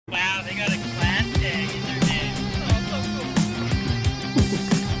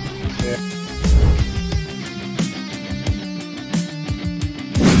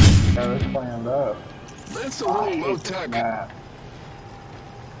That's a little low tech. Nah.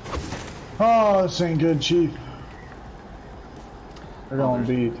 Oh, this ain't good, Chief. They're going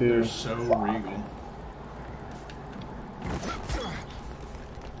B too. They're so regal.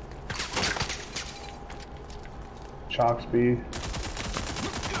 Chalks B.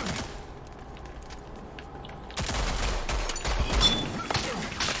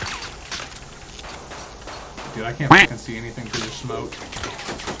 Dude, I can't fucking see anything through the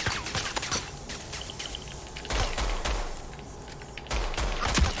smoke.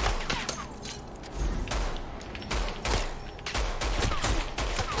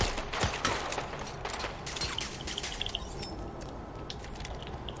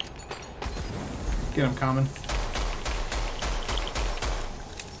 Get him coming.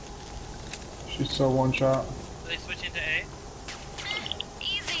 She's so one shot. Are they switching to A?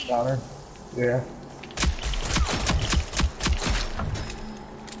 Easy. Got her. Yeah.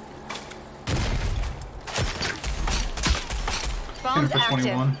 Bomb's for active.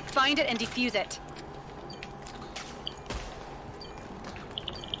 21. Find it and defuse it.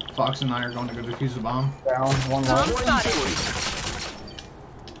 Fox and I are going to go defuse the bomb. Down. One Bomb more. spotted.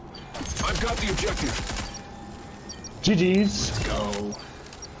 I've got the objective. GG's. Let's go.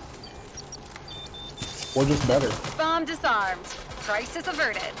 We're just better. Bomb disarmed. Crisis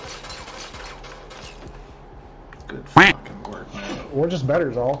averted. Good fucking work, man. We're just better,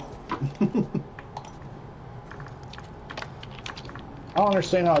 is all. I don't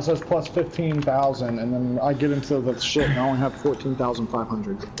understand how it says plus 15,000 and then I get into the shit and I only have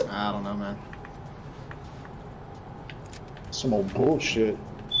 14,500. I don't know, man. Some old bullshit.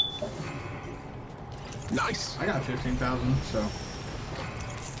 Nice. I got 15,000, so.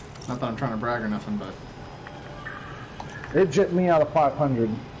 Not that I'm trying to brag or nothing, but. It jipped me out of 500.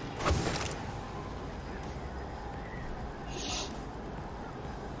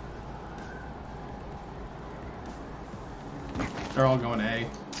 They're all going A.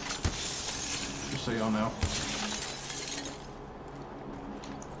 Just so y'all know.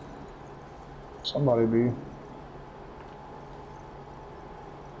 Somebody be.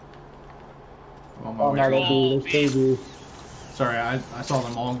 I'm on my Oh way. no, they be. Sorry, I saw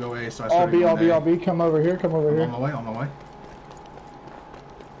them all go A, so I All started B, going all B, A. all B. Come over here, come over I'm here. on my way, on my way.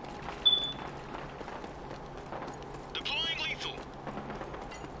 Deploying lethal.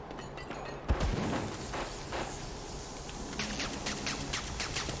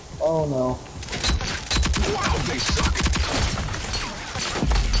 Oh no. Wow, they suck.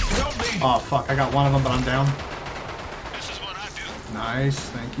 Help me. Oh fuck, I got one of them, but I'm down. This is what I do. Nice,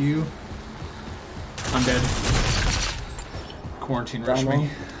 thank you. I'm dead. Quarantine rushed Down me. one.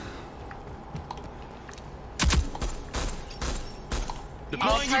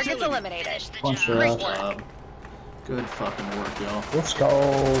 All Deploying targets utility. eliminated. Punch Great her work. ass. Good fucking work, y'all. Let's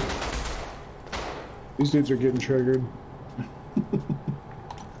go. These dudes are getting triggered.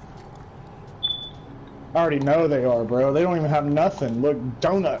 I already know they are, bro. They don't even have nothing. Look,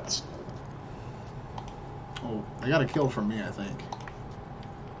 donuts. Oh, they got a kill from me, I think.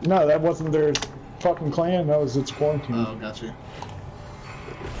 No, that wasn't their fucking clan. That was its quarantine. Oh, got you.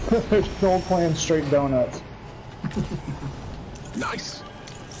 Their whole clan straight donuts. Nice.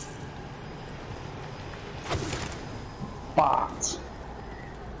 Bots.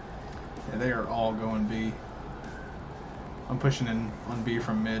 Yeah, they are all going B. I'm pushing in on B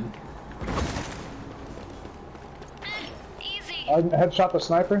from mid. Easy. I headshot the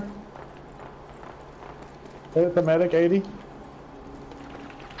sniper. Hit the medic, 80.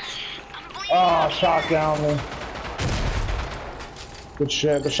 Oh, shot down me. Good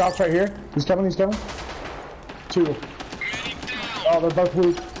shit. The shot's right here. He's coming, he's coming. Two. Oh, they're both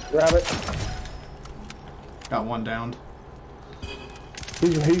weak. Rabbit. Got one downed.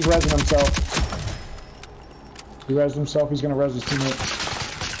 He's rezzing himself. He rezzed himself. He's gonna res his teammate.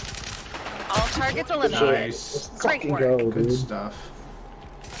 All targets eliminated. Nice. Great Fucking work. go, Good dude. stuff.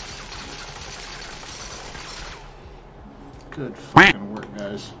 Good fucking work,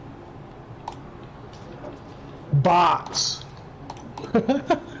 guys. Bots.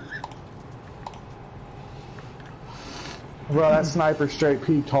 Bro, that sniper straight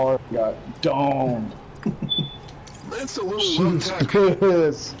peaked hard. Got domed. That's a little low tech.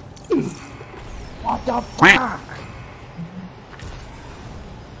 Jesus. What the fuck?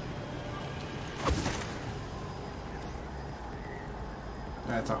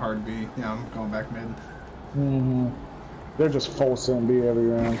 That's a hard B. Yeah, I'm going back mid. They're just full sim B every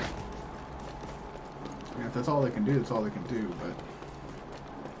round. Yeah, if that's all they can do, that's all they can do, but...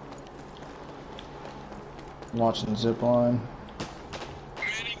 I'm watching zip line.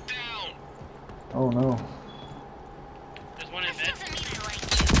 Manning down. Oh no. There's one in This mid. doesn't mean I like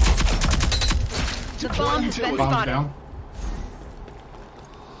The bomb has been Bomb's spotted. down.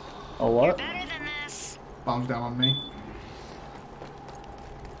 Oh, what? Better than this. Bomb's down on me.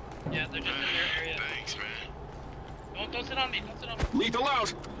 Yeah, they're just in their area. Thanks, man. Don't sit on me. Don't sit on me. Lethal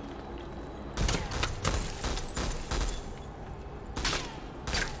out.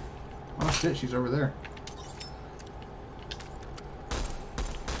 Oh shit, she's over there.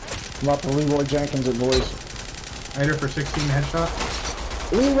 I'm about to Leroy Jenkins it, boys. I hit her for 16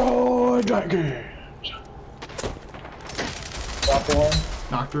 headshot. Leroy Jenkins! Drop the one.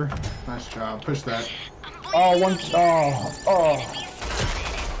 Knocked her. Nice job. Push that. Oh, one. Oh.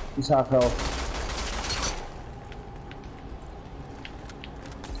 He's half health.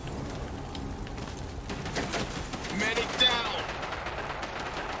 Medic down.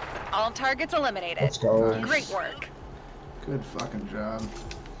 All targets eliminated. Let's go. Nice. Great work. Good fucking job.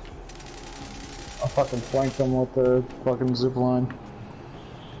 I fucking flanked them with the fucking zip line.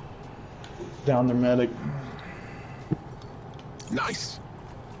 Down their medic. Nice.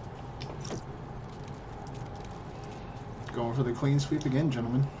 Going for the clean sweep again,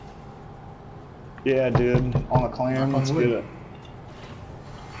 gentlemen. Yeah, dude. On a clan. Knock on Let's wood. get it.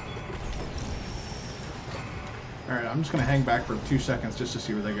 Alright, I'm just gonna hang back for 2 seconds just to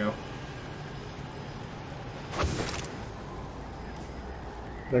see where they go.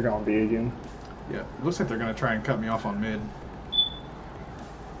 They're gonna be again. Yeah, it looks like they're gonna try and cut me off on mid.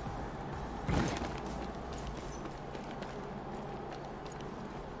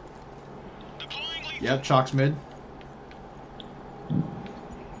 Deploying lethal. Yep, Chalk's mid.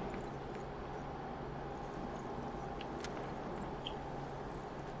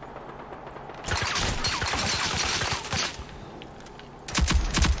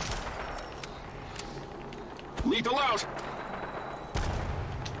 Lethal out.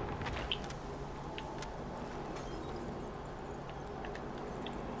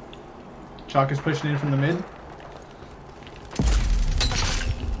 Chalk is pushing in from the mid.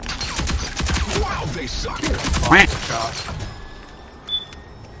 Wow, they suck. Chalk.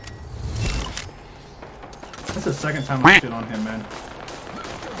 That's the second time I shit on him, man.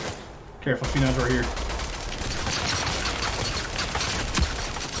 Careful, she knows we're here.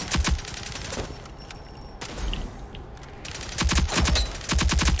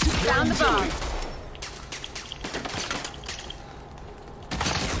 Found the bomb.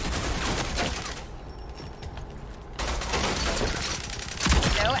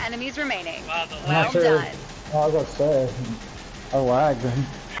 No enemies remaining. Wow, the Well Not sure. done. I was about to say. I lagged.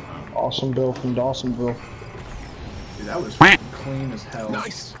 Awesome Bill from Dawsonville. Dude, that was fucking clean as hell.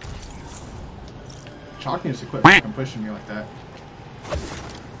 Nice. Chalk needs to quit fucking pushing me like that.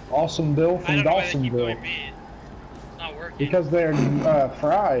 Awesome Bill I from don't know why they keep Dawsonville. going mid. It's not working. Because they're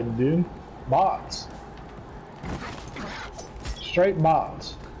fried, dude. Bots. Straight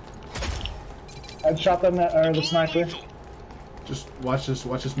bots. I shot them at the sniper. Just watch this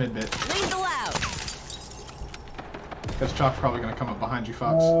mid bit. Lethal out. Because Chalk's probably gonna come up behind you,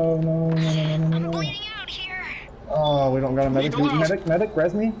 Fox. Oh no. Bleeding out here. Oh, we don't got a medic. Lethal out. Medic,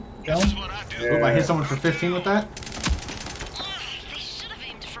 res me. This is what I do. Oop, I hit someone for 15 with that. They should have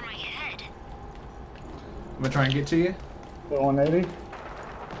aimed for my head. I'm gonna try and get to you. 180.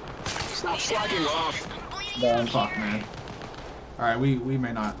 Stop slacking off. Down. Fuck, man. Alright, we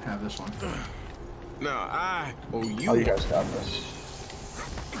may not have this one. No, I owe you. Oh, you guys got this.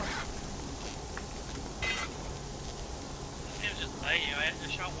 It was just I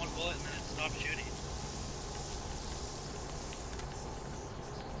shot one bullet and then it stopped shooting.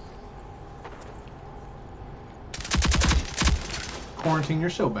 Quarantine, you're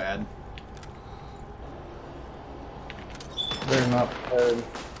so bad. They're not prepared.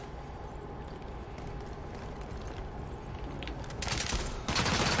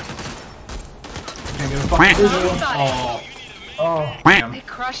 Can't get a fucking visual. Got Oh, Oh, damn. They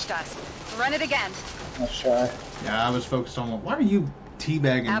crushed us. Run it again. nice try. Yeah, I was focused on why are you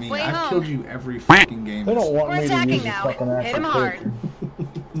teabagging me? Halfway I've home. killed you every fucking game. They don't want We're me to attacking use the now. fucking Hit 'em hard.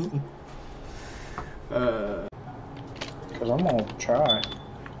 Because I'm gonna try.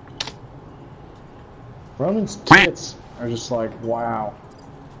 Roman's tits are just like, wow.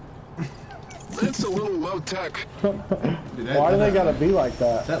 That's a little low tech. Dude, Why do they gotta be like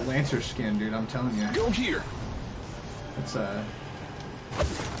that? That Lancer skin, dude, I'm telling you. Go here. It's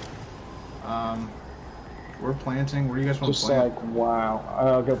we're planting. Where do you guys want to Just plant? like, wow.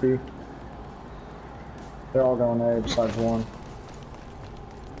 I'll go B. They're all going A besides one.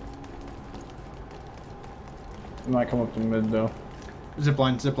 They might come up to mid though.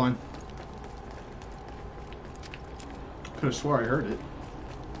 Zipline, zipline. Could have swore I heard it.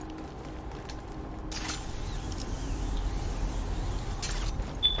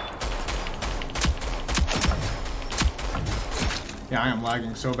 Yeah, I am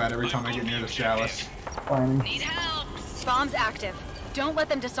lagging so bad every time I get near the chalice. Fine. Need help. Bomb's active. Don't let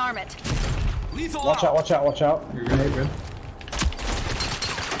them disarm it. Lethal Watch out, watch out, watch out. You're good, you're good.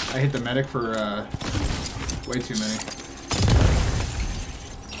 I hit the medic for way too many.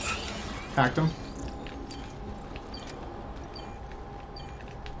 Hacked him.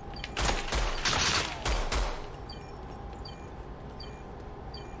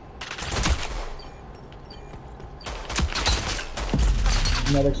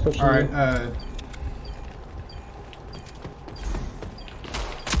 Medic's pushing. Alright,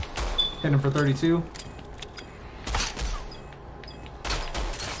 hit him for 32.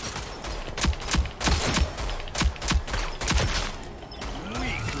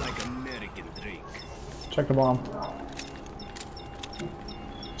 Check the bomb.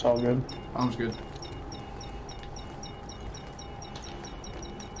 It's all good. Bomb's good.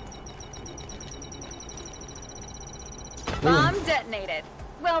 Bomb detonated.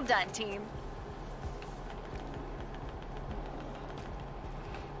 Well done, team.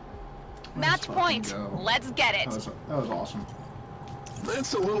 Match point. Go. Let's get it. That was awesome.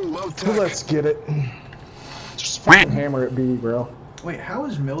 That's a little low tech. Let's get it. Just fucking hammer it, B, bro. Wait, how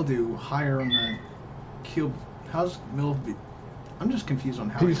is Mildew higher on the kill? How's Mildew? I'm just confused on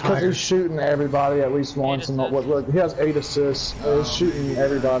how he's Because higher. he's shooting everybody at least once, and what he has 8 assists. He's shooting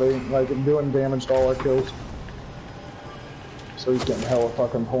everybody, like doing damage to all our kills. So he's getting hella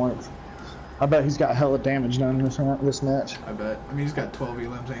fucking points. I bet he's got hella damage done in this match. I bet. I mean, he's got 12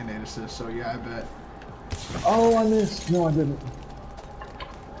 elims and 8 assists, so yeah, I bet. Oh, I missed. No, I didn't.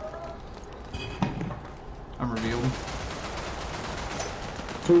 I'm revealed.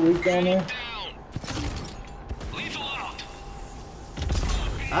 Too weak down there. Lethal out.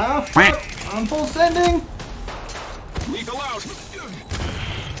 Ah, fuck! I'm full sending! Lethal out.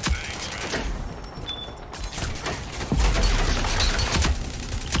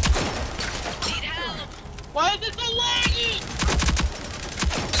 Why is it so laggy?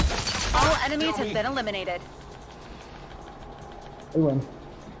 All enemies have been eliminated. We win.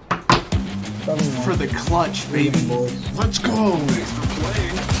 For the clutch, baby. Let's go! Thanks for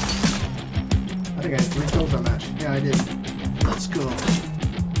playing. I think I had 3 kills that match. Yeah, I did. Let's go.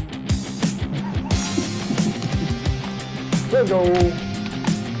 Let's go.